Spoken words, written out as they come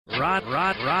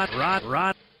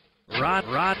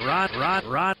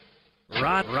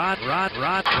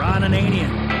Ronananian.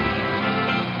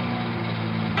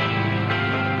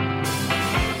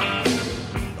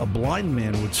 A blind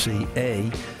man would see,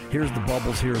 A, here's the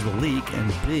bubbles, here's the leak,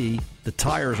 and B, the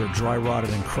tires are dry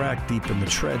rotted and cracked deep in the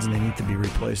treads and they need to be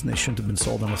replaced, and they shouldn't have been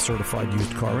sold on a certified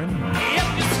used car anyway.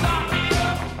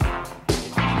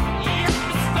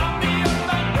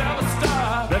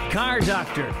 The Car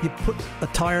Doctor. You put a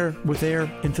tire with air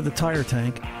into the tire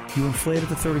tank, you inflate it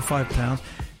to 35 pounds,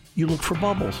 you look for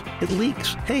bubbles. It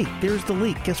leaks. Hey, there's the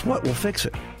leak. Guess what? We'll fix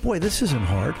it. Boy, this isn't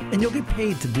hard, and you'll get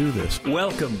paid to do this.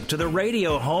 Welcome to the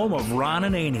radio home of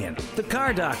Ronananian, the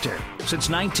Car Doctor. Since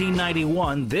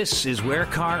 1991, this is where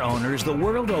car owners the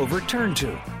world over turn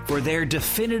to for their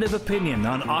definitive opinion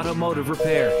on automotive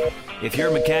repair. If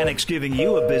your mechanic's giving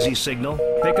you a busy signal,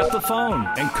 pick up the phone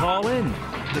and call in.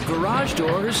 The garage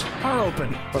doors are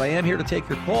open. But I am here to take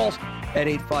your calls at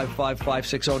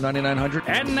 855-560-9900.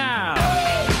 And now...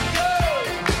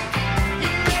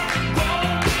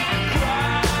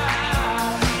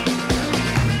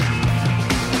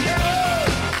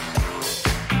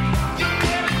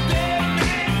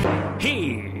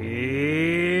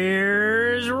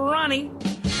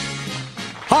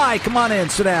 Hi, come on in,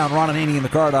 sit down. Ron Ananian, the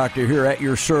Car Doctor, here at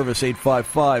your service,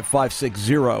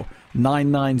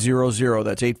 855-560-9900.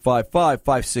 That's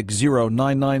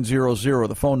 855-560-9900,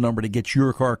 the phone number to get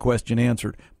your car question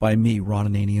answered by me, Ron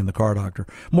Ananian, the Car Doctor.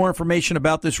 More information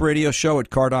about this radio show at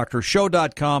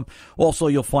cardoctorshow.com. Also,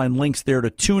 you'll find links there to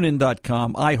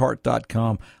tunein.com,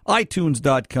 iHeart.com,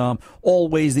 iTunes.com, all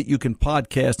ways that you can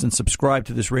podcast and subscribe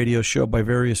to this radio show by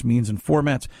various means and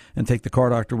formats, and take the Car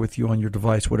Doctor with you on your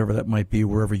device, whatever that might be,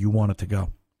 wherever you want it to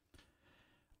go.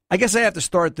 I guess I have to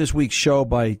start this week's show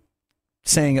by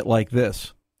saying it like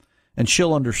this, and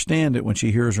she'll understand it when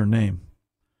she hears her name.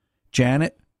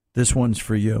 Janet, this one's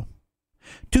for you.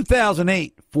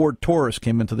 2008 Ford Taurus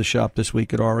came into the shop this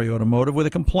week at RA Automotive with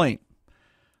a complaint.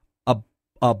 A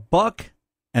buck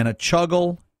and a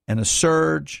chuggle and a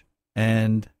surge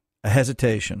and a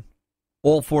hesitation.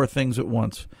 All four things at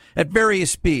once. At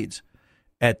various speeds.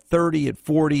 At 30, at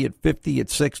 40, at 50, at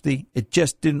 60. It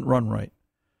just didn't run right.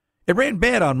 It ran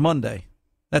bad on Monday.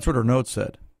 That's what her note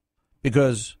said.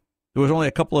 Because there was only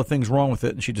a couple of things wrong with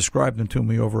it, and she described them to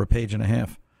me over a page and a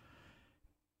half.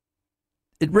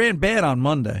 It ran bad on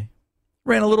Monday.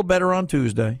 Ran a little better on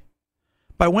Tuesday.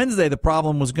 By Wednesday, the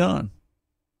problem was gone.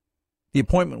 The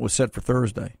appointment was set for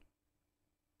Thursday.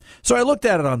 So I looked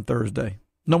at it on Thursday.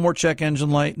 No more check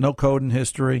engine light, no code in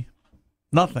history,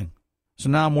 nothing. So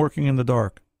now I'm working in the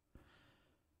dark.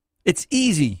 It's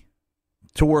easy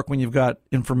to work when you've got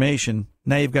information.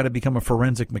 Now you've got to become a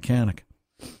forensic mechanic.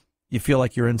 You feel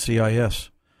like you're NCIS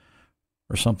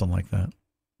or something like that.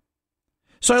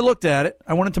 So I looked at it.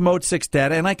 I went into Mode 6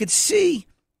 data, and I could see,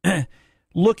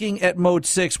 looking at Mode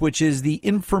 6, which is the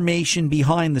information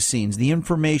behind the scenes, the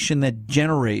information that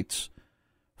generates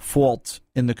faults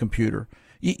in the computer.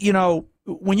 You know,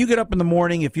 when you get up in the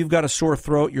morning, if you've got a sore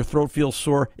throat, your throat feels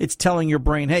sore, it's telling your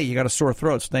brain, hey, you got a sore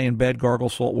throat, stay in bed, gargle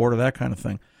salt water, that kind of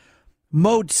thing.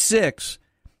 Mode 6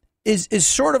 is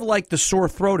sort of like the sore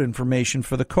throat information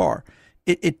for the car.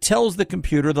 It tells the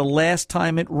computer the last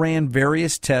time it ran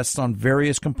various tests on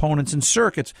various components and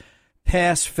circuits,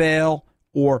 pass, fail,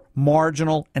 or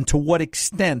marginal, and to what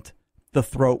extent the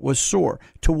throat was sore,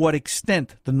 to what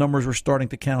extent the numbers were starting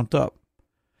to count up.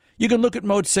 You can look at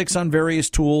Mode 6 on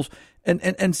various tools,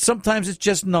 and sometimes it's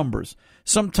just numbers.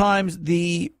 Sometimes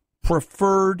the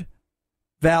preferred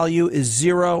value is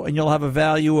 0, and you'll have a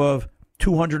value of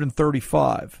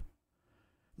 235.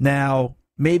 Now,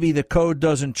 maybe the code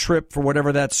doesn't trip for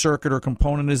whatever that circuit or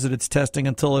component is that it's testing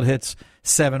until it hits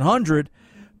 700,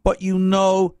 but you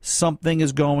know something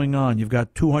is going on. You've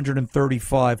got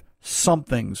 235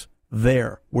 somethings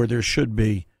there where there should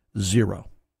be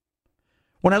 0.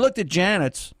 When I looked at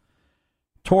Janet's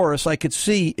Taurus, I could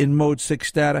see in Mode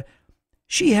 6 data,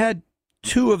 she had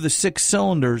 2 of the 6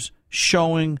 cylinders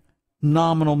showing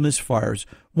nominal misfires.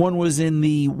 One was in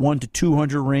the 1 to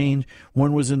 200 range.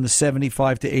 One was in the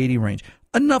 75 to 80 range.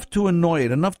 Enough to annoy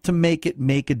it, enough to make it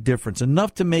make a difference,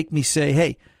 enough to make me say,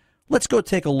 hey, let's go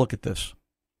take a look at this.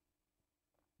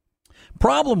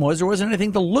 Problem was there wasn't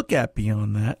anything to look at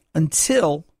beyond that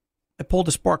until I pulled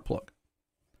a spark plug.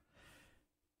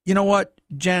 You know what?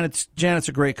 Janet's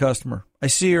a great customer. I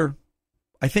see her,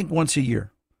 I think, once a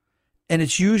year. And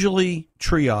it's usually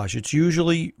triage. It's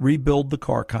usually rebuild the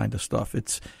car kind of stuff.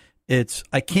 It's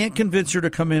I can't convince her to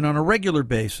come in on a regular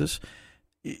basis.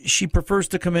 She prefers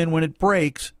to come in when it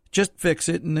breaks, just fix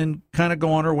it, and then kind of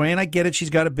go on her way. And I get it. She's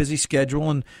got a busy schedule.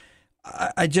 And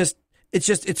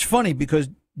it's funny because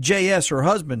JS, her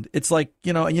husband, it's like,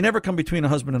 and you never come between a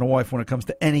husband and a wife when it comes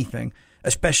to anything,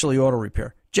 especially auto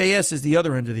repair. JS is the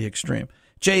other end of the extreme.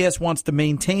 JS wants to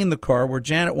maintain the car where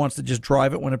Janet wants to just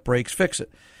drive it when it breaks, fix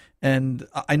it. And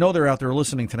I know they're out there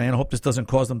listening today, and I hope this doesn't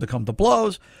cause them to come to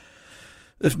blows.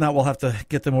 If not, we'll have to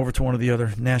get them over to one of the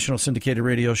other national syndicated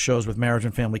radio shows with marriage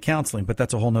and family counseling, but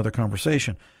that's a whole nother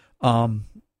conversation.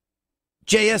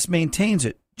 JS maintains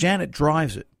it. Janet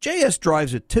drives it. JS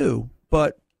drives it too,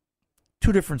 but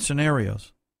two different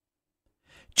scenarios.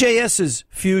 JS's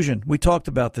Fusion, we talked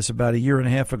about this about a year and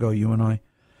a half ago, you and I,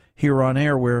 here on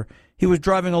air, where he was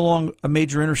driving along a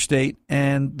major interstate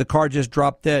and the car just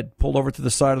dropped dead, pulled over to the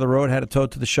side of the road, had it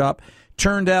towed to the shop.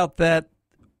 Turned out that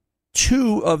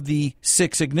 2 of the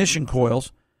 6 ignition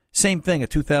coils, same thing, a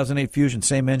 2008 Fusion,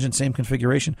 same engine, same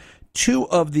configuration, 2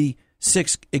 of the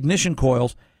 6 ignition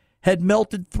coils had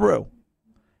melted through,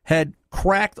 had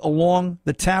cracked along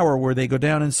the tower where they go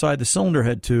down inside the cylinder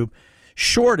head tube,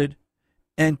 shorted,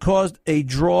 and caused a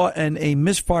draw and a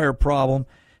misfire problem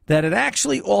that had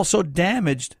actually also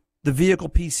damaged the vehicle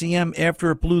PCM after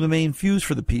it blew the main fuse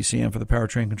for the PCM, for the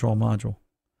powertrain control module.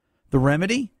 The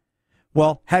remedy?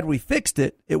 Well, had we fixed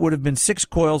it, it would have been 6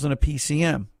 coils and a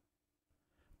PCM.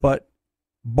 But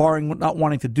barring not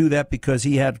wanting to do that because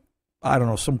he had,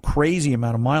 some crazy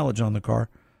amount of mileage on the car,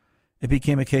 it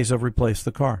became a case of replace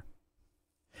the car.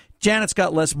 Janet's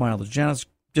got less mileage. Janet's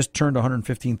just turned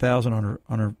 115,000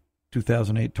 on her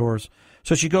 2008 Taurus.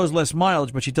 So she goes less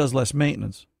mileage, but she does less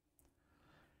maintenance.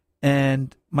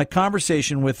 And my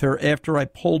conversation with her after I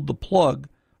pulled the plug,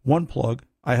 one plug,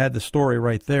 I had the story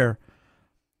right there.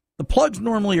 The plugs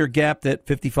normally are gapped at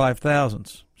 55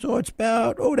 thousandths, so it's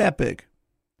about, that big.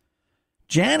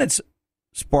 Janet's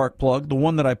spark plug, the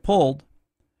one that I pulled,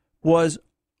 was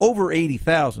over 80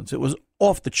 thousandths. It was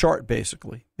off the chart,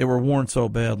 basically. They were worn so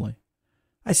badly.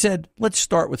 I said, let's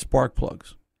start with spark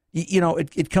plugs.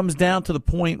 It comes down to the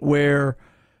point where,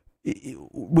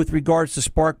 with regards to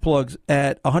spark plugs,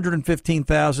 at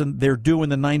 115,000, they're doing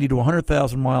the 90 to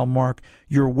 100,000 mile mark.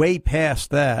 You're way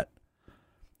past that.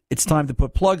 It's time to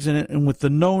put plugs in it. And with the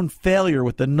known failure,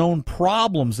 with the known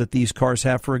problems that these cars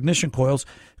have for ignition coils,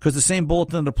 because the same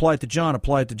bulletin that applied to John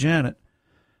applied to Janet,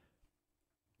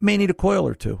 may need a coil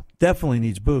or two. Definitely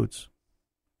needs boots.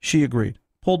 She agreed.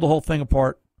 Pulled the whole thing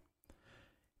apart.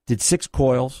 Did 6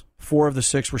 coils. 4 of the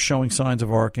 6 were showing signs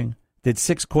of arcing. Did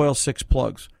 6 coils, 6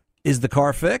 plugs. Is the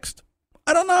car fixed?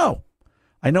 I don't know.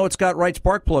 I know it's got right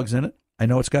spark plugs in it. I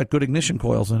know it's got good ignition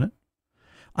coils in it.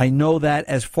 I know that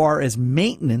as far as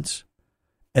maintenance,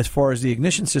 as far as the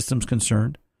ignition system's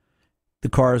concerned, the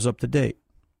car is up to date.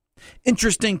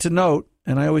 Interesting to note,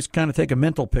 and I always kind of take a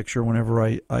mental picture whenever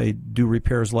I do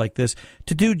repairs like this.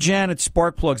 To do Janet's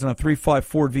spark plugs on a 3.5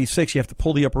 Ford V6, you have to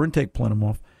pull the upper intake plenum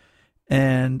off.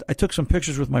 And I took some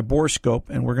pictures with my borescope,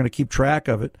 and we're going to keep track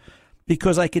of it,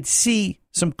 because I could see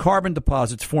some carbon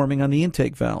deposits forming on the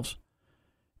intake valves.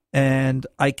 And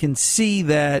I can see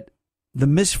that the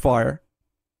misfire,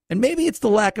 and maybe it's the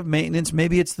lack of maintenance,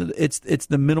 maybe it's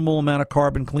the minimal amount of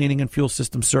carbon cleaning and fuel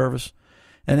system service,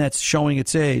 and that's showing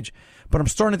its age. But I'm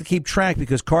starting to keep track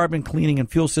because carbon cleaning and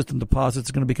fuel system deposits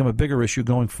are going to become a bigger issue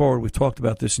going forward. We've talked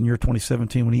about this in year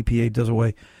 2017 when EPA does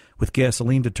away with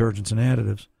gasoline detergents and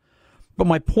additives. But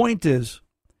my point is,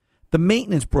 the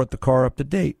maintenance brought the car up to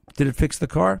date. Did it fix the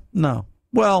car? No.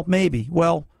 Well, maybe.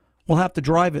 Well, we'll have to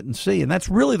drive it and see. And that's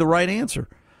really the right answer.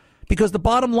 Because the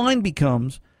bottom line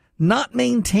becomes, not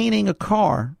maintaining a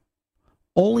car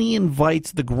only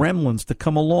invites the gremlins to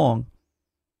come along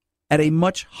at a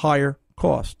much higher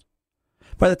cost.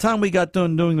 By the time we got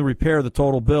done doing the repair, the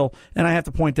total bill, and I have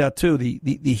to point out, too,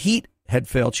 the heat had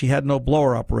failed. She had no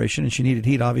blower operation, and she needed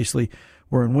heat. Obviously,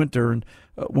 we're in winter, and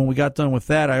when we got done with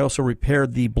that, I also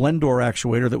repaired the blend door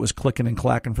actuator that was clicking and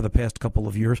clacking for the past couple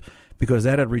of years because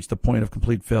that had reached the point of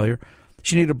complete failure.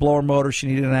 She needed a blower motor. She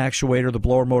needed an actuator, the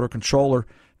blower motor controller.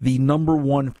 The number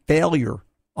one failure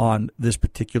on this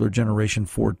particular generation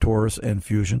Ford Taurus and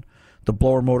Fusion, the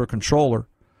blower motor controller,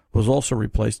 was also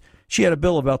replaced. She had a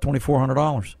bill of about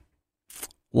 $2,400.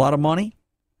 A lot of money?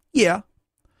 Yeah.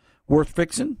 Worth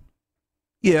fixing?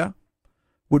 Yeah.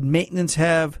 Would maintenance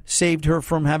have saved her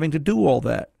from having to do all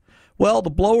that? Well, the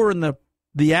blower and the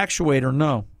actuator,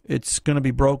 no. It's going to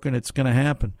be broken. It's going to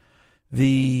happen.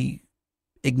 The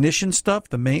ignition stuff,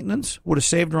 the maintenance, would have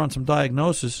saved her on some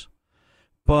diagnosis.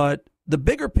 But the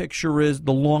bigger picture is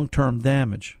the long-term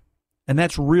damage. And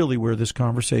that's really where this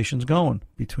conversation's going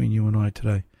between you and I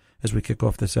today as we kick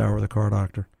off this hour of the Car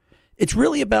Doctor. It's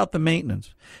really about the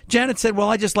maintenance. Janet said, well,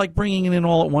 I just like bringing it in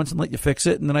all at once and let you fix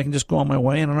it, and then I can just go on my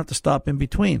way and I don't have to stop in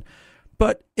between.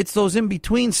 But it's those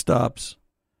in-between stops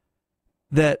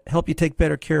that help you take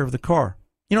better care of the car.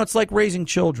 You know, it's like raising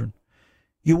children.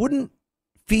 You wouldn't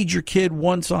feed your kid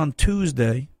once on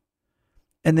Tuesday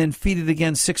and then feed it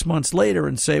again 6 months later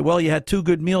and say, well, you had 2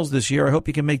 good meals this year. I hope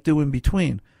you can make do in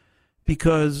between.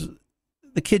 Because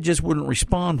the kid just wouldn't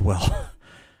respond well.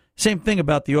 Same thing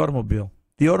about the automobile.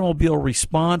 The automobile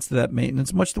responds to that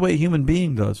maintenance much the way a human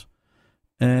being does.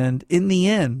 And in the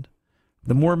end,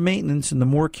 the more maintenance and the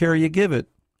more care you give it,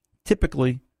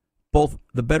 typically both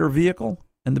the better vehicle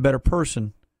and the better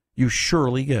person you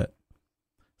surely get.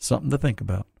 Something to think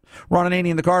about. Ron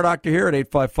Ananian, the Car Doctor, here at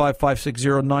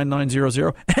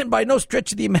 855-560-9900. And by no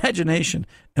stretch of the imagination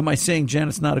am I saying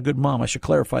Janet's not a good mom. I should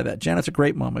clarify that. Janet's a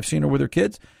great mom. I've seen her with her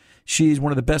kids. She's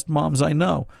one of the best moms I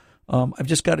know. I've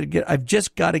just got to get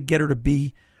her to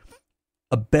be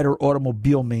a better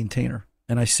automobile maintainer.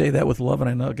 And I say that with love. And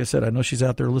I know, like I said, I know she's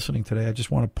out there listening today. I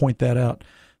just want to point that out.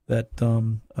 That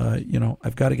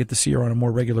I've got to get to see her on a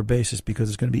more regular basis because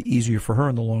it's going to be easier for her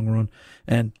in the long run,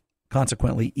 and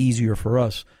consequently easier for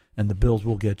us. And the bills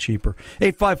will get cheaper.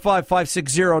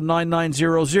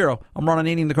 855-560-9900. I'm Ron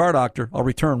Ananian, the Car Doctor. I'll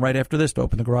return right after this to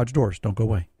open the garage doors. Don't go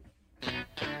away.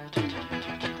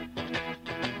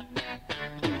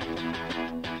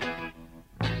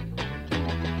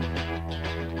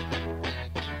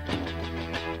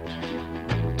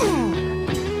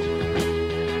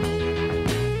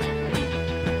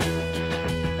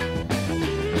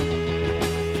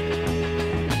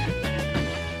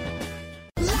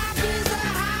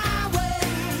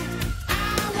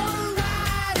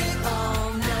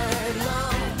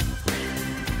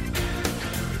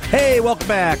 Hey, welcome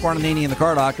back. Ron Ananian, the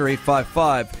Car Doctor,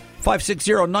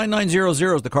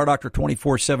 855-560-9900 is the Car Doctor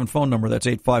 24/7 phone number. That's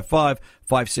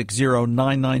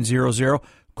 855-560-9900.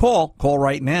 Call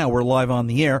right now. We're live on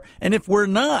the air. And if we're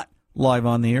not live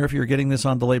on the air, if you're getting this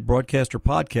on delayed broadcast or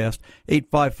podcast,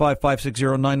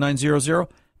 855-560-9900,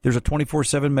 there's a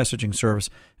 24/7 messaging service.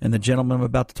 And the gentleman I'm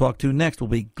about to talk to next will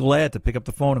be glad to pick up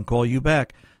the phone and call you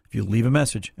back. If you leave a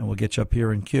message, and we'll get you up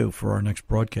here in queue for our next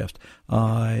broadcast.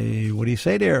 What do you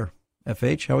say there,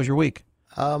 FH? How was your week?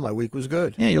 My week was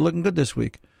good. Yeah, you're looking good this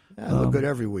week. Yeah, I look good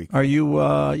every week. Are you?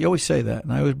 You always say that,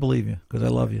 and I always believe you because I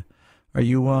love you. Are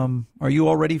you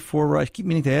all ready for? I keep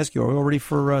meaning to ask you. Are we all ready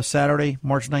for Saturday,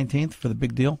 March 19th, for the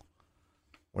big deal?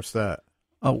 What's that?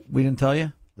 Oh, we didn't tell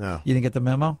you? No. You didn't get the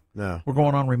memo? No. We're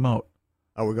going on remote.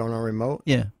 Oh, we're going on remote?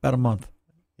 Yeah, about a month.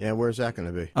 Yeah, where's that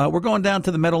going to be? We're going down to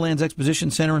the Meadowlands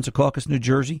Exposition Center in Secaucus, New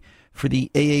Jersey, for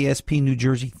the AASP New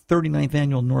Jersey 39th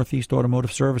Annual Northeast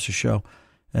Automotive Services Show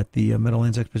at the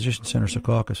Meadowlands Exposition Center,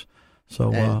 Secaucus.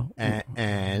 So,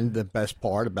 and the best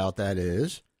part about that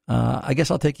is? I guess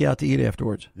I'll take you out to eat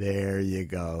afterwards. There you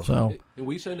go. So, can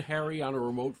we send Harry on a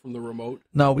remote from the remote?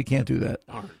 No, we can't do that.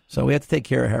 Darn. So we have to take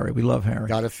care of Harry. We love Harry.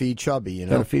 Got to feed Chubby, you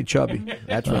know. Got to feed Chubby.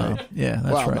 That's right. Yeah,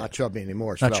 that's right. Well, not Chubby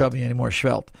anymore. Not Chubby anymore.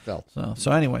 Svelte.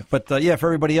 So anyway, but yeah, for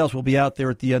everybody else, we'll be out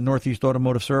there at the Northeast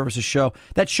Automotive Services Show.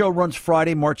 That show runs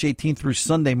Friday, March 18th through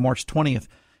Sunday, March 20th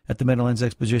at the Meadowlands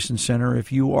Exposition Center.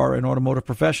 If you are an automotive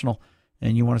professional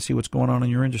and you want to see what's going on in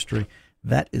your industry,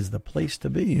 that is the place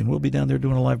to be. And we'll be down there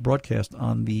doing a live broadcast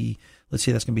on let's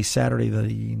see, that's going to be Saturday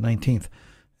the 19th.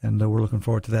 And we're looking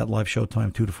forward to that live show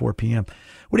time, 2 to 4 p.m.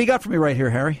 What do you got for me right here,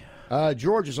 Harry?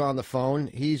 George is on the phone.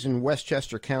 He's in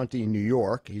Westchester County, New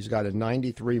York. He's got a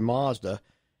 93 Mazda,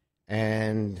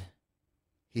 and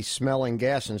he's smelling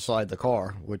gas inside the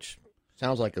car, which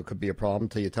sounds like it could be a problem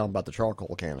until you tell him about the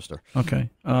charcoal canister. Okay.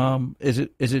 Is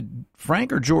it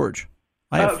Frank or George?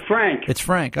 Frank. It's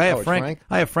Frank. I have Frank.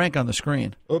 I have Frank on the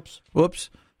screen. Oops.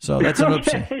 So that's an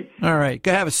oopsie. Okay. All right.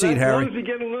 Go have a seat, Harry. As long as we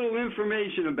get a little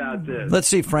information about this. Let's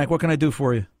see, Frank. What can I do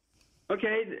for you?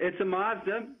 Okay, it's a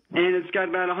Mazda, and it's got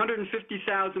about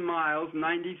 150,000 miles,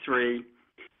 93.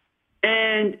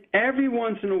 And every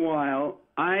once in a while,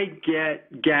 I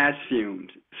get gas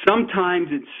fumes. Sometimes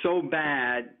it's so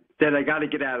bad that I got to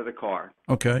get out of the car.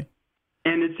 Okay.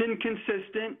 And it's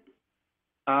inconsistent.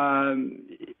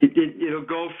 It'll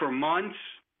go for months,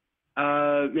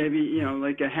 maybe,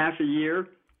 like a half a year.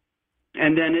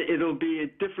 And then it'll be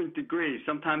at different degrees.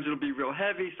 Sometimes it'll be real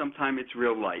heavy. Sometimes it's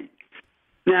real light.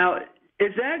 Now,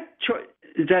 is that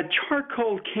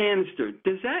charcoal canister,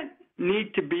 does that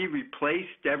need to be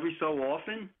replaced every so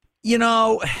often?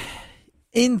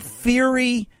 In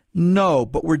theory, no.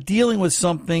 But we're dealing with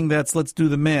something that's, let's do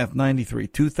the math, 93,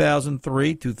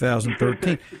 2003,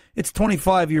 2013. It's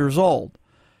 25 years old.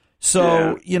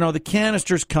 So, the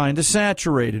canister's kind of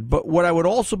saturated. But what I would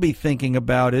also be thinking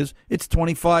about is it's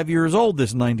 25 years old,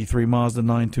 this 93 Mazda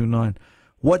 929.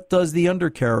 What does the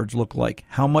undercarriage look like?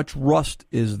 How much rust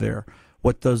is there?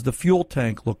 What does the fuel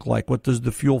tank look like? What does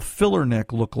the fuel filler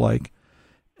neck look like?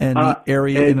 And the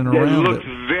area in and around it. It looks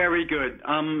very very good.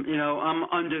 I'm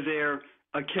under there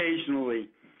occasionally,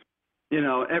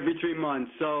 every 3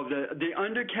 months. So the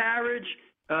undercarriage,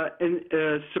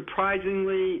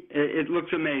 surprisingly, it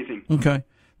looks amazing. Okay.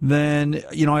 Then,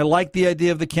 I like the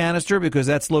idea of the canister because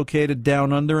that's located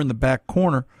down under in the back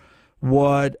corner.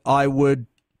 What I would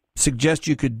suggest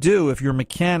you could do if your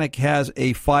mechanic has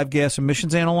a 5-gas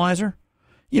emissions analyzer,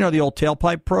 the old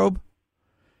tailpipe probe.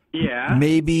 Yeah.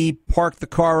 Maybe park the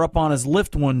car up on his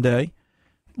lift one day,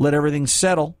 let everything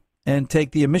settle, and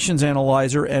take the emissions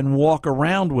analyzer and walk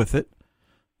around with it.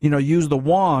 Use the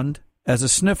wand as a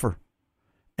sniffer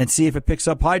and see if it picks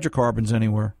up hydrocarbons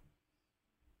anywhere,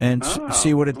 and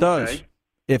see what it does.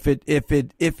 Okay.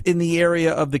 If in the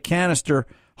area of the canister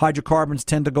hydrocarbons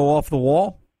tend to go off the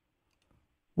wall,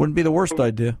 wouldn't be the worst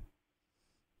idea.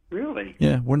 Really?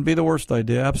 Yeah, wouldn't be the worst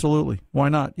idea. Absolutely. Why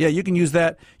not? Yeah, you can use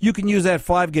that. You can use that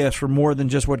 5-gas for more than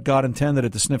just what God intended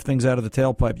it, to sniff things out of the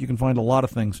tailpipe. You can find a lot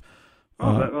of things.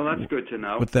 Well, that's good to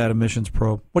know. With that emissions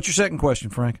probe. What's your second question,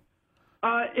 Frank?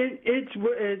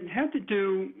 It had to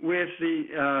do with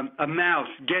a mouse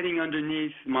getting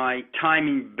underneath my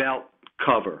timing belt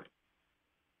cover.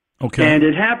 Okay. And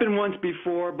it happened once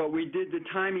before, but we did the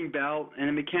timing belt, and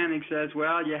the mechanic says,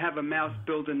 well, you have a mouse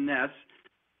build a nest.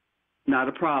 Not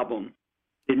a problem.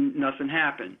 Nothing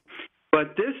happened.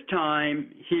 But this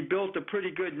time, he built a pretty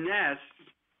good nest.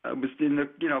 It was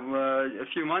a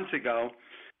few months ago,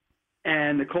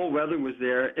 and the cold weather was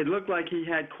there. It looked like he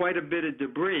had quite a bit of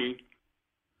debris,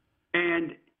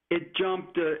 and it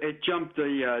jumped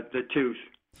the tooth,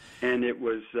 and it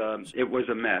was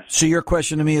a mess. So your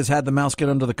question to me is, had the mouse get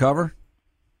under the cover?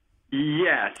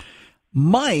 Yes.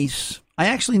 Mice, I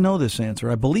actually know this answer.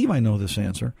 I believe I know this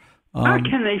answer. How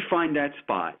can they find that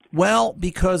spot? Well,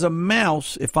 because a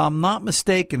mouse, if I'm not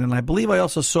mistaken, and I believe I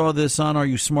also saw this on Are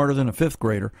You Smarter Than a Fifth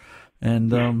Grader?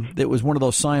 And it was one of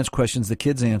those science questions the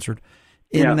kids answered,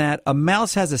 that a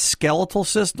mouse has a skeletal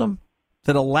system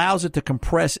that allows it to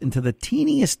compress into the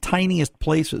teeniest, tiniest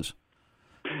places.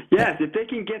 Yes, if they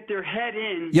can get their head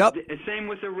in, same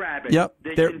with a rabbit,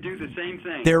 they can do the same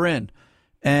thing. They're in.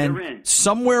 And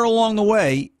somewhere along the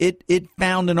way, it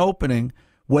found an opening,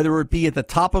 whether it be at the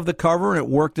top of the cover and it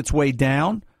worked its way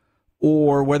down,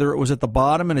 or whether it was at the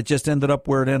bottom and it just ended up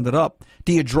where it ended up.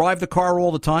 Do you drive the car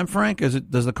all the time, Frank?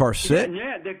 Does the car sit?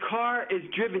 Yeah, the car is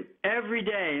driven every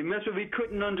day, and that's what we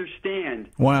couldn't understand.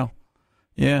 Wow.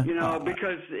 Yeah.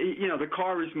 Because, the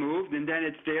car is moved, and then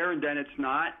it's there, and then it's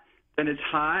not. Then it's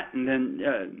hot, and then,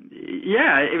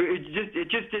 it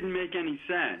just didn't make any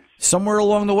sense. Somewhere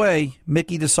along the way,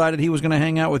 Mickey decided he was going to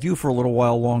hang out with you for a little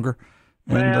while longer.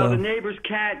 Well, the neighbor's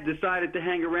cat decided to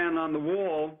hang around on the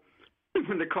wall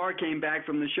when the car came back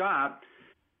from the shop,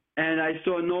 and I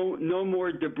saw no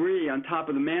more debris on top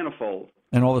of the manifold.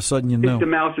 And all of a sudden you knew. The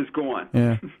mouse is gone.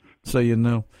 Yeah, so you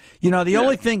knew. The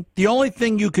only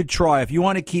thing you could try, if you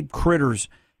want to keep critters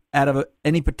out of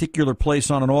any particular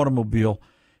place on an automobile,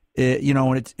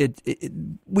 and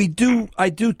I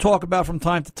do talk about from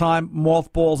time to time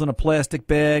mothballs in a plastic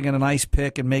bag and an ice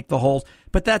pick and make the holes,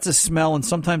 but that's a smell and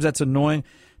sometimes that's annoying.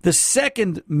 The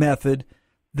second method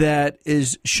that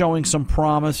is showing some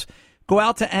promise, go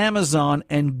out to Amazon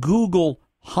and Google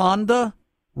Honda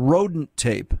rodent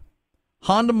tape.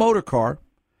 Honda Motor Car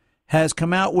has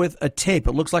come out with a tape.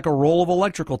 It looks like a roll of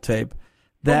electrical tape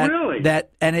and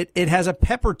it has a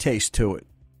pepper taste to it.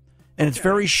 And it's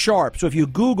very sharp. So if you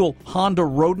Google Honda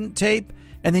rodent tape,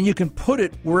 and then you can put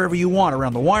it wherever you want,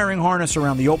 around the wiring harness,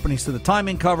 around the openings to the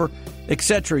timing cover,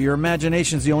 etc. Your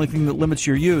imagination is the only thing that limits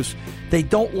your use. They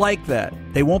don't like that.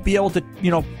 They won't be able to,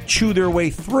 chew their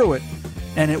way through it,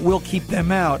 and it will keep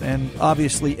them out and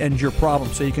obviously end your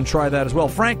problem. So you can try that as well.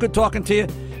 Frank, good talking to you.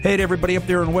 Hey to everybody up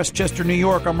there in Westchester, New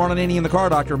York. I'm Ron Ananian, the Car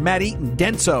Doctor. Matt Eaton,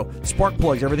 Denso, Spark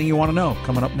Plugs, everything you want to know.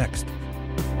 Coming up next.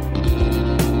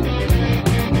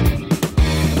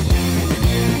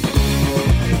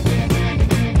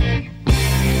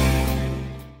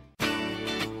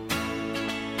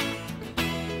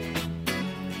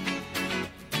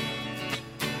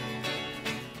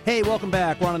 Hey, welcome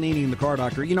back. Ron Ananian, the Car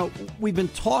Doctor. We've been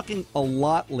talking a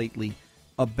lot lately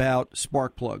about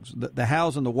spark plugs, the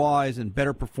hows and the whys and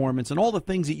better performance and all the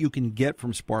things that you can get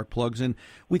from spark plugs. And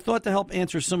we thought to help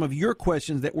answer some of your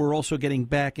questions that we're also getting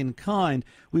back in kind,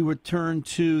 we would turn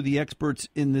to the experts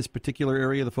in this particular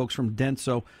area, the folks from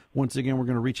Denso. Once again, we're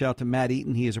going to reach out to Matt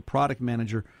Eaton. He is a product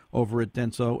manager over at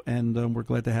Denso, and we're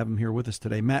glad to have him here with us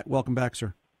today. Matt, welcome back,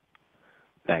 sir.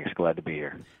 Thanks. Glad to be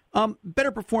here.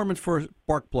 Better performance for a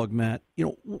spark plug, Matt.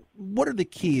 What are the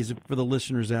keys for the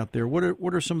listeners out there? What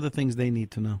are some of the things they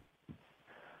need to know?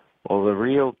 Well, the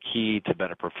real key to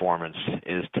better performance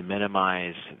is to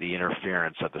minimize the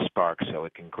interference of the spark so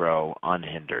it can grow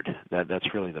unhindered.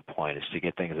 That's really the point, is to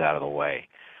get things out of the way.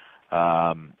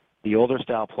 The older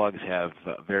style plugs have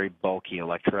very bulky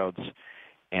electrodes,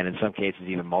 and in some cases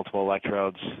even multiple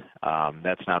electrodes.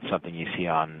 That's not something you see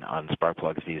on spark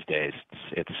plugs these days.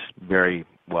 It's very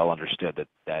well understood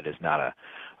that is not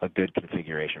a good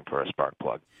configuration for a spark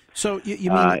plug. So you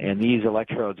mean... and these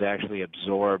electrodes actually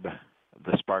absorb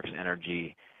the spark's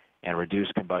energy and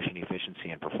reduce combustion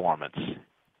efficiency and performance.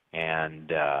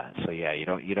 And so yeah, you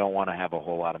don't want to have a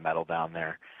whole lot of metal down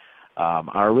there.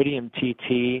 Our Iridium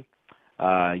TT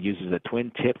uses a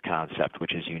twin tip concept,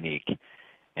 which is unique,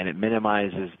 and it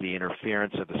minimizes the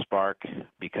interference of the spark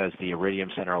because the iridium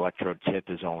center electrode tip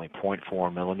is only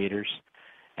 0.4 millimeters,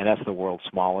 and that's the world's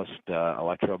smallest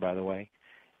electrode, by the way.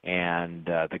 And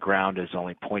the ground is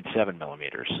only 0.7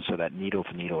 millimeters, so that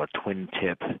needle-to-needle or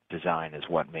twin-tip design is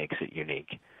what makes it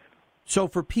unique. So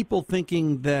for people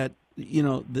thinking that, you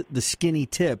know, the skinny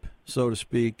tip, so to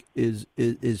speak, is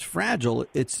fragile,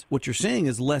 it's what you're saying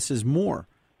is less is more.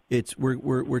 It's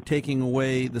we're taking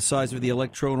away the size of the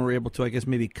electrode, and we're able to, I guess,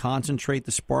 maybe concentrate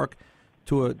the spark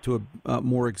to a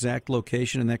more exact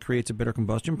location, and that creates a better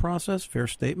combustion process. Fair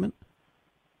statement?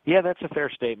 Yeah, that's a fair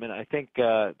statement. I think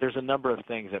there's a number of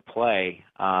things at play.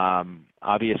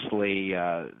 Obviously,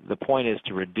 the point is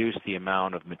to reduce the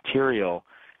amount of material,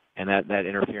 and that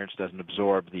interference doesn't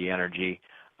absorb the energy.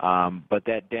 But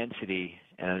that density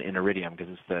in iridium,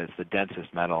 because it's the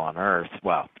densest metal on Earth,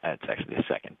 well, it's actually the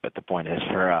second, but the point is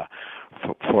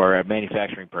for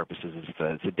manufacturing purposes,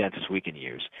 it's the densest we can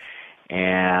use.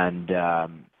 And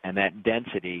that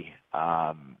density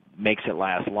makes it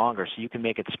last longer, so you can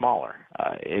make it smaller.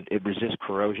 It resists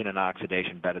corrosion and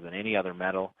oxidation better than any other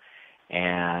metal,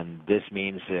 and this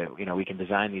means that we can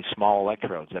design these small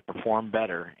electrodes that perform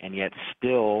better and yet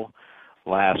still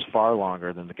last far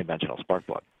longer than the conventional spark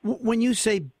plug. When you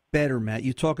say better, Matt,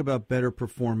 you talk about better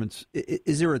performance.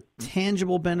 Is there a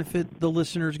tangible benefit the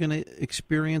listener is going to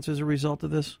experience as a result of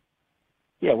this?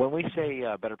 Yeah, when we say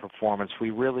better performance, we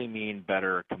really mean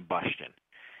better combustion.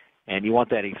 And you want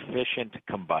that efficient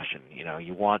combustion.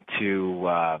 You want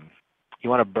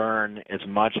to burn as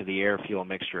much of the air-fuel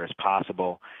mixture as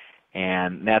possible,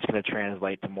 and that's going to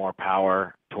translate to more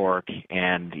power, torque,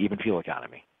 and even fuel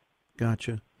economy.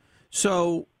 Gotcha.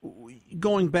 So,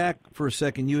 going back for a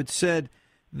second, you had said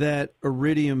that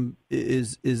iridium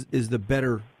is the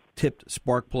better tipped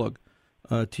spark plug,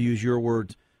 to use your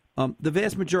words. The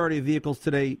vast majority of vehicles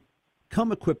today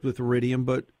come equipped with iridium,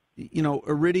 but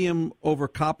iridium over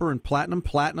copper and platinum.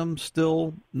 Platinum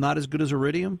still not as good as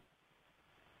iridium?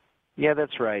 Yeah,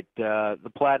 that's right. The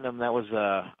platinum, that was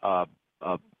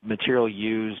a material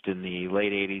used in the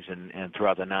late 80s and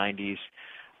throughout the 90s.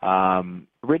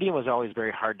 Iridium was always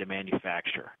very hard to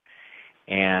manufacture.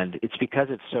 And it's because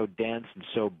it's so dense and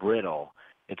so brittle,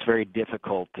 it's very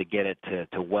difficult to get it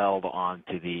to weld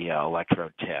onto the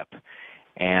electrode tip.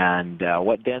 And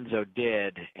what Denso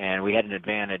did, and we had an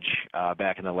advantage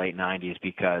back in the late 90s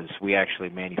because we actually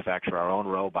manufacture our own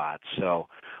robots. So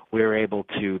we were able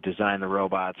to design the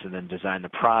robots and then design the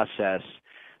process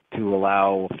to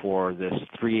allow for this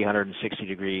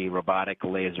 360-degree robotic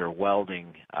laser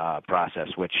welding process,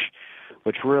 which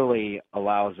really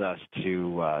allows us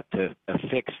to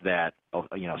affix that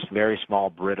very small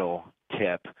brittle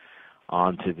tip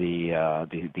onto the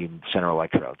center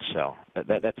electrodes. So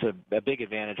that's a big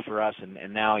advantage for us.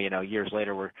 And now, years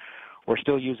later, we're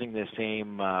still using the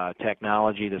same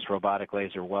technology, this robotic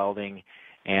laser welding,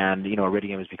 and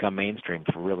iridium has become mainstream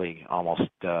for really almost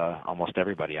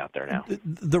everybody out there now.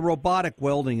 The robotic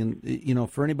welding, and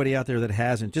for anybody out there that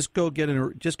hasn't, just go get a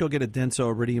Denso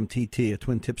Iridium TT, a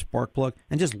twin tip spark plug,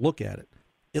 and just look at it.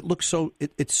 It looks so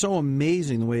it's so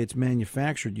amazing the way it's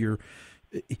manufactured. You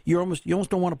almost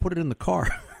don't want to put it in the car.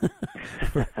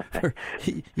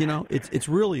 It's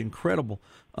really incredible.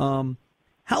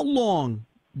 How long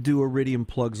do iridium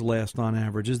plugs last on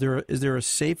average? Is there a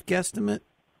safe guesstimate?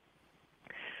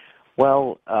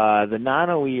 Well, the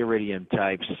non-OE iridium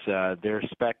types, they're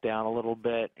spec'd down a little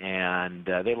bit, and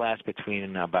they last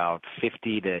between about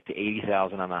 50 to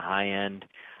 80,000 on the high end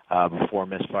before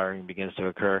misfiring begins to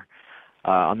occur.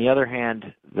 On the other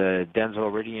hand, the Denso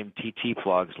Iridium TT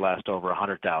plugs last over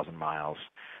 100,000 miles.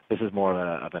 This is more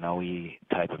of an OE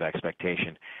type of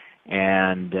expectation.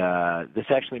 And this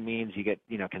actually means you get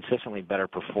consistently better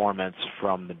performance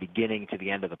from the beginning to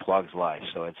the end of the plug's life.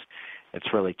 So it's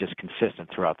really just consistent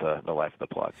throughout the life of the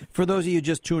plug. For those of you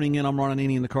just tuning in, I'm Ron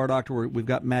Ananian, the Car Doctor. We've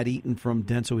got Matt Eaton from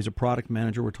Denso. He's a product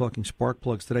manager. We're talking spark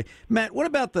plugs today. Matt, what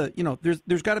about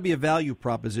there's got to be a value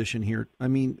proposition here. I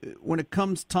mean, when it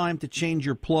comes time to change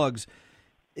your plugs,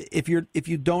 if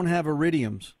you don't have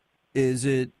iridiums, is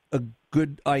it a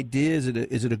good idea?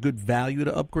 Is it a good value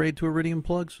to upgrade to iridium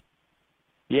plugs?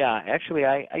 Yeah, actually,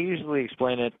 I usually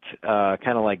explain it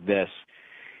kind of like this.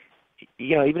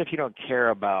 Even if you don't care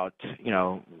about,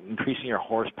 increasing your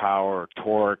horsepower or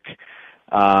torque,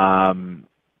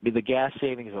 the gas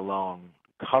savings alone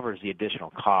covers the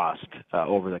additional cost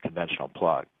over the conventional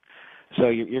plug. So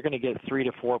you're going to get 3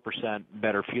 to 4%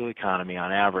 better fuel economy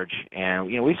on average, and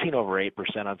we've seen over 8%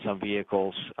 on some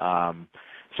vehicles.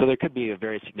 So there could be a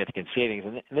very significant savings,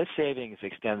 and this savings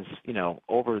extends,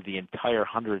 over the entire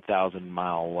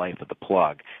 100,000-mile life of the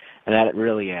plug, and that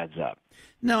really adds up.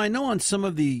 Now, I know on some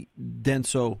of the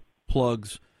Denso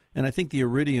plugs, and I think the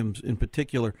iridiums in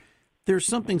particular, there's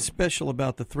something special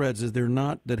about the threads, is there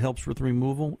not, that helps with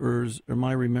removal, or am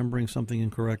I remembering something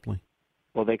incorrectly?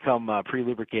 Well, they come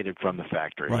pre-lubricated from the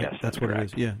factory. Right, yes, that's what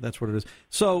correct. it is. Yeah, that's what it is.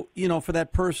 So, for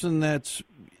that person that's,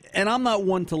 and I'm not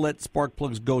one to let spark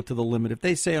plugs go to the limit. If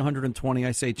they say 120,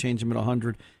 I say change them at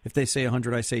 100. If they say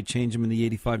 100, I say change them in the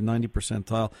 85, 90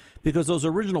 percentile, because those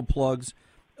original plugs,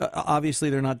 obviously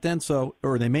they're not Denso,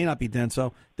 or they may not be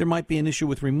Denso. There might be an issue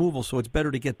with removal, so it's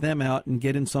better to get them out and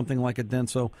get in something like a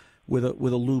Denso with a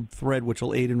lube thread, which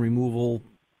will aid in removal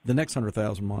the next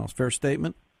 100,000 miles. Fair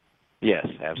statement? Yes,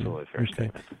 absolutely. Fair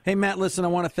statement. Hey, Matt, listen, I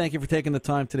want to thank you for taking the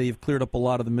time today. You've cleared up a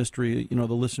lot of the mystery. The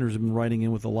listeners have been writing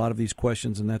in with a lot of these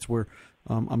questions, and that's where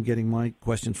I'm getting my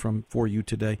questions for you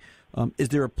today. Is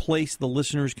there a place the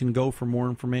listeners can go for more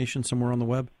information somewhere on the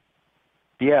web?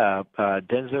 Yeah,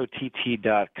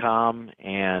 DensoTT.com,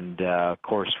 and of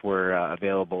course we're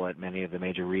available at many of the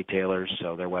major retailers,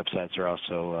 so their websites are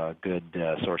also good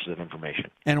sources of information.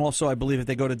 And also, I believe if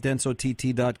they go to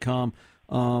DensoTT.com,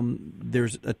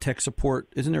 there's a tech support.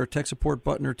 Isn't there a tech support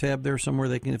button or tab there somewhere?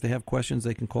 They can, if they have questions,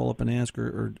 they can call up and ask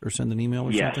or send an email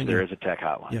or something? Yes, there is a tech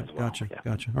hotline as well.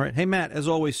 Gotcha. All right. Hey, Matt, as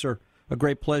always, sir, a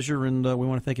great pleasure, and we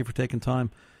want to thank you for taking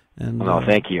time. And,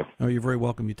 thank you. Oh, you're very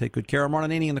welcome. You take good care. I'm Ron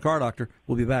Ananian, the Car Doctor.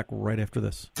 We'll be back right after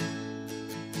this.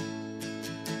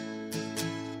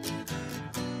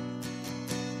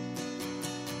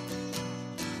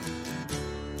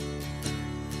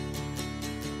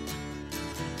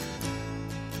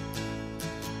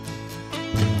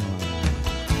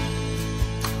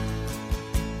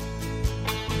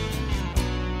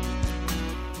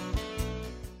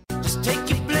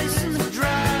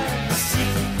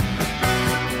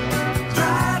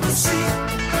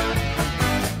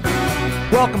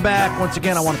 Welcome back. Once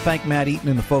again, I want to thank Matt Eaton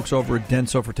and the folks over at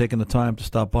Denso for taking the time to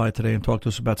stop by today and talk to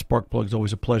us about spark plugs.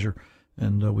 Always a pleasure,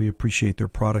 and we appreciate their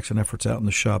products and efforts out in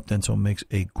the shop. Denso makes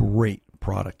a great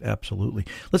product, absolutely.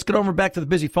 Let's get over back to the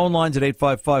busy phone lines at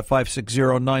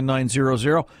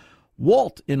 855-560-9900.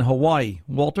 Walt in Hawaii.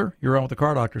 Walter, you're on with the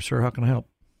Car Doctor, sir. How can I help?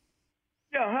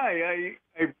 Yeah, hi.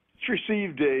 I just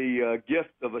received a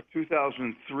gift of a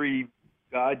 2003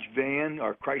 Dodge van,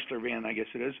 or Chrysler van, I guess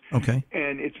it is. Okay.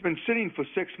 And it's been sitting for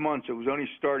 6 months. It was only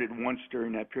started once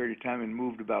during that period of time and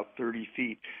moved about 30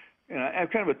 feet. And I have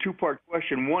kind of a two-part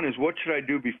question. One is, what should I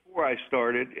do before I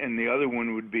start it? And the other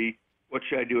one would be, what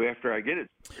should I do after I get it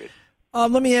started?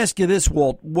 Let me ask you this,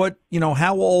 Walt.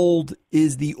 How old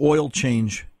is the oil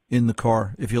change in the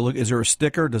car? If you look, is there a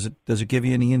sticker? Does it give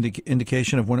you any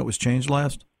indication of when it was changed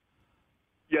last?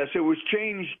 Yes, it was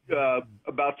changed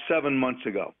about 7 months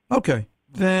ago. Okay.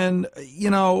 Then,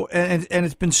 and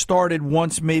it's been started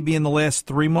once maybe in the last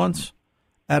 3 months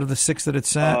out of the 6 that it's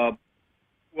sat?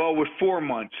 Well, with 4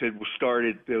 months it was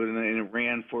started, and it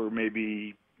ran for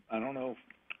maybe, 5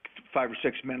 or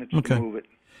 6 minutes to move it.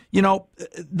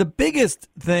 The biggest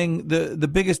thing, the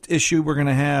biggest issue we're going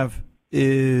to have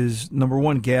is, number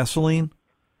one, gasoline.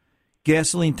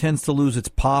 Gasoline tends to lose its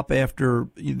pop after,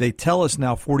 they tell us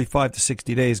now, 45 to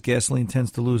 60 days, gasoline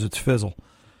tends to lose its fizzle.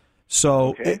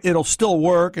 So it'll still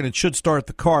work, and it should start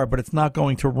the car, but it's not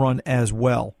going to run as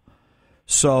well.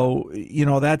 So,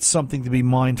 that's something to be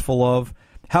mindful of.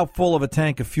 How full of a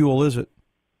tank of fuel is it?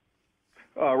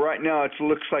 Right now, it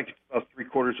looks like about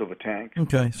 3/4 of a tank.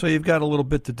 Okay, so you've got a little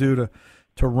bit to do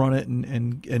to run it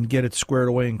and get it squared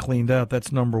away and cleaned out.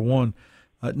 That's number one.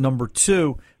 Number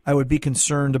two, I would be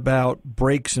concerned about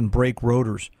brakes and brake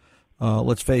rotors.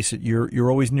 Let's face it,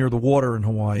 you're always near the water in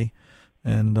Hawaii,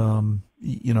 and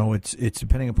it's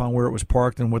depending upon where it was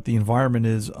parked and what the environment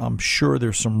is. I'm sure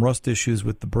there's some rust issues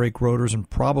with the brake rotors and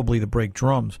probably the brake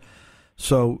drums.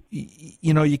 So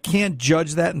you can't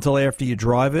judge that until after you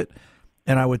drive it.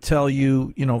 And I would tell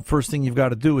you, first thing you've got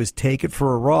to do is take it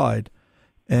for a ride.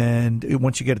 And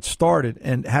once you get it started,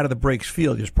 and how do the brakes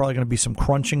feel? There's probably going to be some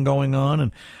crunching going on,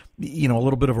 and a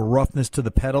little bit of a roughness to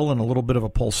the pedal and a little bit of a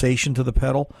pulsation to the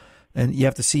pedal. And you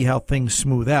have to see how things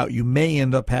smooth out. You may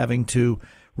end up having to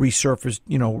resurface,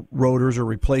 rotors or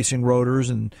replacing rotors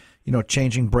and,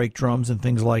 changing brake drums and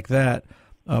things like that.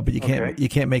 But you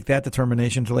can't make that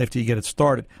determination until after you get it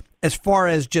started. As far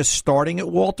as just starting it,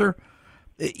 Walter,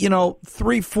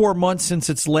 3-4 months since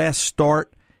its last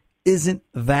start isn't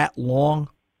that long.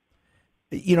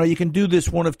 You can do this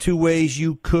one of two ways.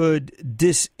 You could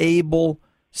disable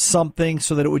something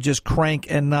so that it would just crank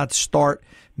and not start.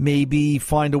 Maybe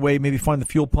find a way, find the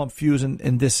fuel pump fuse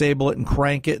and disable it and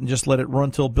crank it and just let it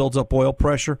run till it builds up oil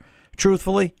pressure.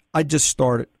 Truthfully, I'd just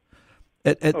start it.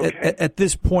 At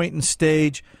this point in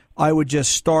stage, I would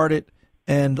just start it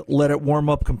and let it warm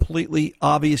up completely,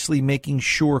 obviously making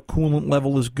sure coolant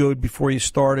level is good before you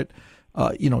start it.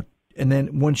 And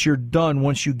then once you're done,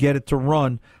 once you get it to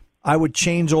run, I would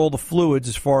change all the fluids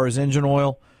as far as engine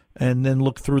oil and then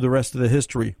look through the rest of the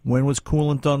history. When was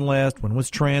coolant done last? When was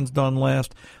trans done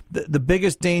last? The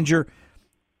biggest danger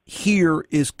here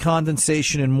is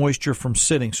condensation and moisture from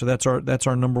sitting. So that's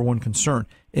our number one concern.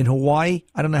 In Hawaii,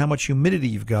 I don't know how much humidity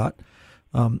you've got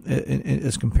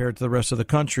as compared to the rest of the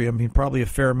country. I mean, probably a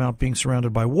fair amount being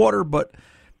surrounded by water, but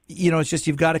it's just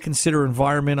you've got to consider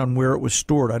environment on where it was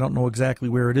stored. I don't know exactly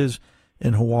where it is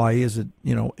in Hawaii. Is it,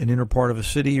 an inner part of a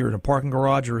city or in a parking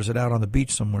garage, or is it out on the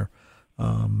beach somewhere?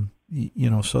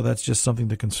 So that's just something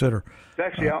to consider. It's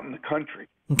actually out in the country.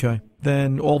 Okay,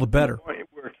 then all the better.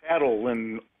 Where cattle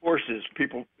and horses,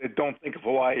 people don't think of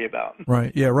Hawaii about.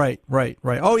 Right. Yeah. Right.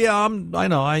 Oh yeah. I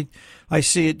know. I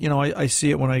see it. I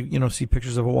see it when I see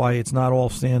pictures of Hawaii. It's not all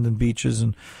sand and beaches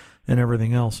and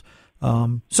everything else.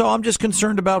 So I'm just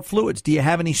concerned about fluids. Do you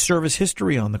have any service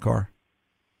history on the car?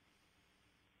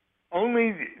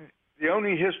 The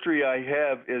only history I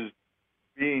have is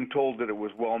being told that it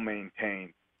was well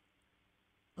maintained.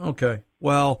 Okay.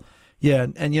 Well, yeah,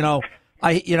 and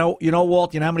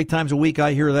Walt, how many times a week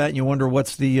I hear that, and you wonder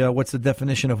what's the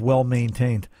definition of well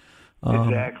maintained.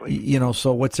 Exactly.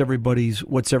 So what's everybody's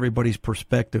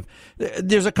perspective?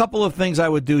 There's a couple of things I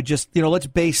would do. Just let's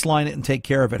baseline it and take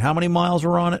care of it. How many miles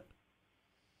are on it?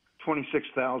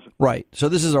 26,000. Right. So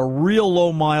this is a real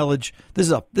low mileage. This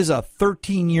is a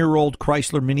 13-year-old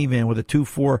Chrysler minivan with a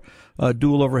 2.4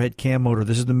 dual overhead cam motor.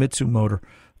 This is the Mitsu motor,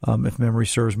 if memory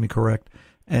serves me correct.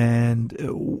 And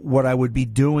what I would be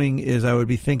doing is I would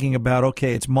be thinking about,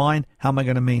 okay, it's mine. How am I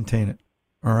going to maintain it?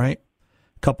 All right.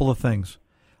 Couple of things.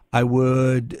 I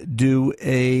would do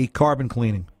a carbon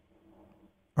cleaning.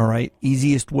 All right.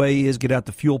 Easiest way is get out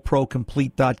to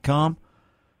fuelprocomplete.com,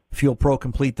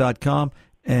 fuelprocomplete.com,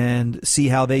 and see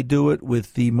how they do it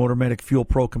with the Motormedic Fuel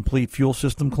Pro Complete fuel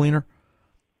system cleaner.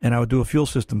 And I would do a fuel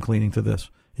system cleaning to this.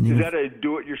 And is that a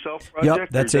do-it-yourself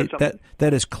project? Yep,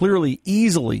 that is clearly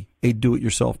easily a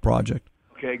do-it-yourself project.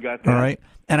 Okay, got that. All right,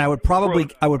 and I would probably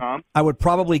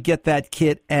get that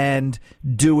kit and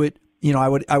do it. I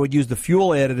would use the fuel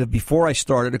additive before I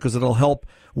started it because it'll help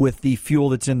with the fuel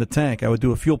that's in the tank. I would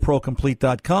do a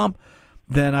fuelprocomplete.com.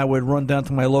 Then I would run down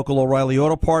to my local O'Reilly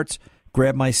Auto Parts,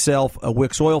 grab myself a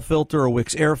Wix oil filter, a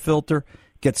Wix air filter,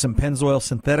 get some Pennzoil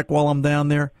synthetic while I'm down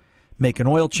there, make an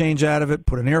oil change out of it,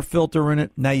 put an air filter in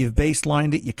it. Now you've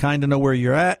baselined it. You kind of know where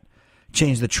you're at.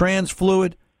 Change the trans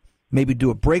fluid. Maybe do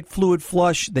a brake fluid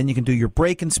flush. Then you can do your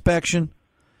brake inspection.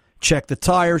 Check the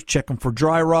tires. Check them for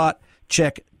dry rot.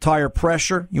 Check tire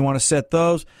pressure. You want to set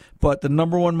those. But the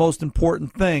number one most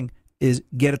important thing is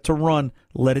get it to run.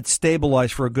 Let it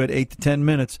stabilize for a good 8 to 10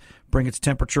 minutes. Bring its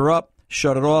temperature up.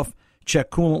 Shut it off.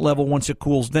 Check coolant level once it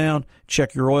cools down.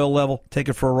 Check your oil level. Take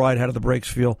it for a ride. How do the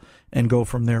brakes feel? And go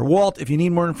from there. Walt, if you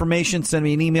need more information, send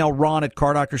me an email,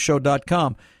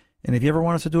 ron@cardoctorshow.com. And if you ever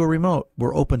want us to do a remote,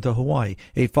 we're open to Hawaii.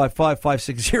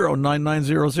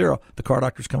 855-560-9900. The Car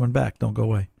Doctor's coming back. Don't go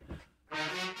away.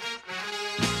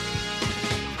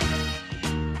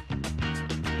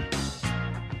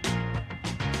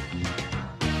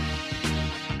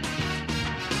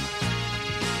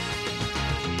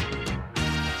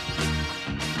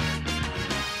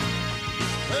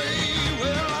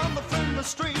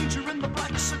 Stranger in the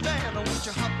black sedan, won't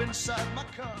you hop inside my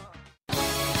car?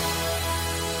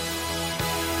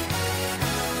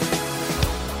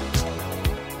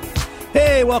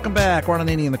 Hey, Hey, welcome back. Ron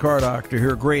Ananian and the Car Doctor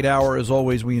here. Great hour. As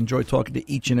always, we enjoy talking to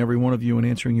each and every one of you and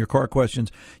answering your car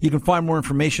questions. You can find more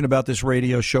information about this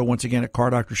radio show, once again, at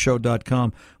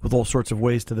cardoctorshow.com with all sorts of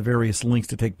ways to the various links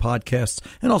to take podcasts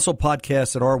and also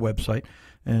podcasts at our website.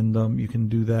 And you can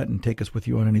do that and take us with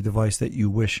you on any device that you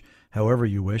wish, however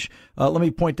you wish. Let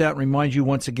me point out and remind you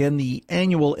once again, the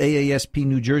annual AASP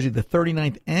New Jersey, the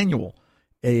 39th annual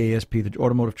AASP, the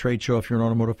Automotive Trade Show, if you're an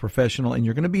automotive professional, and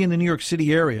you're going to be in the New York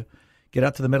City area, get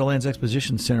out to the Meadowlands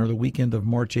Exposition Center the weekend of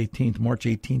March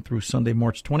 18th through Sunday,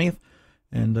 March 20th,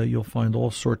 and you'll find all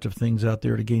sorts of things out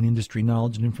there to gain industry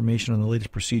knowledge and information on the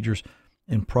latest procedures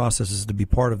and processes to be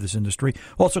part of this industry.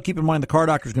 Also, keep in mind the Car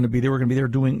Doctor is going to be there. We're going to be there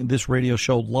doing this radio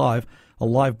show live, a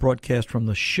live broadcast from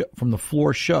the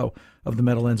floor show of the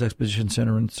Meadowlands Exposition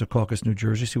Center in Secaucus, New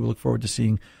Jersey. So we look forward to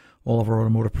seeing all of our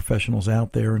automotive professionals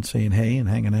out there and saying hey and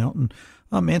hanging out and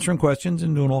answering questions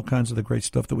and doing all kinds of the great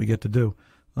stuff that we get to do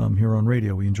here on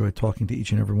radio. We enjoy talking to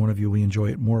each and every one of you. We enjoy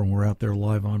it more when we're out there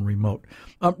live on remote.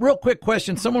 Real quick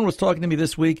question. Someone was talking to me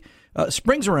this week.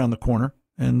 Spring's around the corner,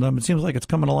 and it seems like it's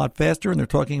coming a lot faster, and they're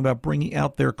talking about bringing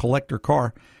out their collector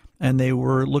car, and they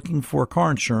were looking for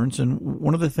car insurance. And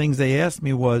one of the things they asked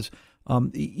me was,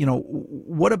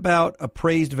 what about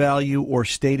appraised value or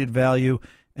stated value?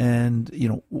 And,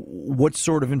 what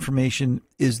sort of information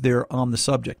is there on the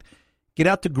subject? Get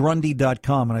out to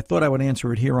Grundy.com, and I thought I would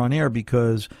answer it here on air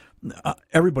because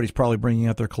everybody's probably bringing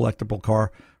out their collectible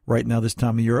car right now this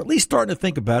time of year, at least starting to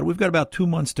think about it. We've got about 2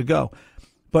 months to go.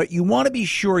 But you want to be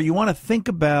sure, you want to think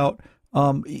about,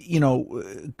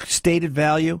 stated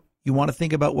value. You want to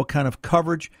think about what kind of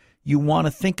coverage. You want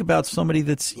to think about somebody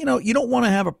that's, you don't want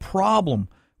to have a problem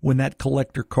when that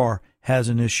collector car has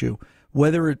an issue.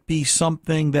 Whether it be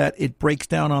something that it breaks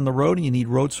down on the road and you need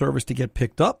road service to get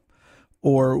picked up,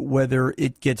 or whether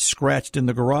it gets scratched in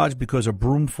the garage because a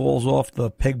broom falls off the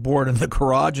pegboard in the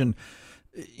garage and,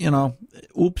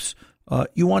 oops.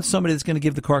 You want somebody that's going to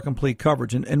give the car complete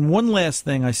coverage. And one last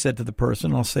thing I said to the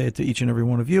person, I'll say it to each and every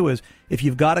one of you, is if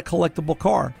you've got a collectible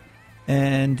car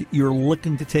and you're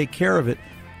looking to take care of it,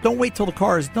 don't wait till the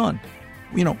car is done.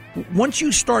 Once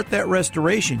you start that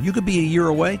restoration, you could be a year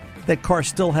away. That car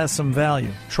still has some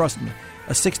value. Trust me.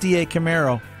 A 68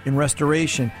 Camaro in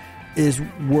restoration is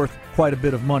worth quite a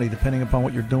bit of money depending upon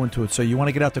what you're doing to it. So you want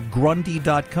to get out to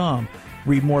Grundy.com,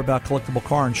 read more about collectible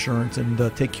car insurance,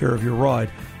 and take care of your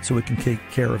ride so it can take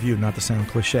care of you, not to sound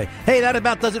cliche. Hey, that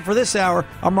about does it for this hour.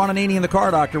 I'm Ron Ananian, the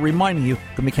Car Doctor, reminding you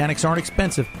the mechanics aren't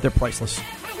expensive. They're priceless.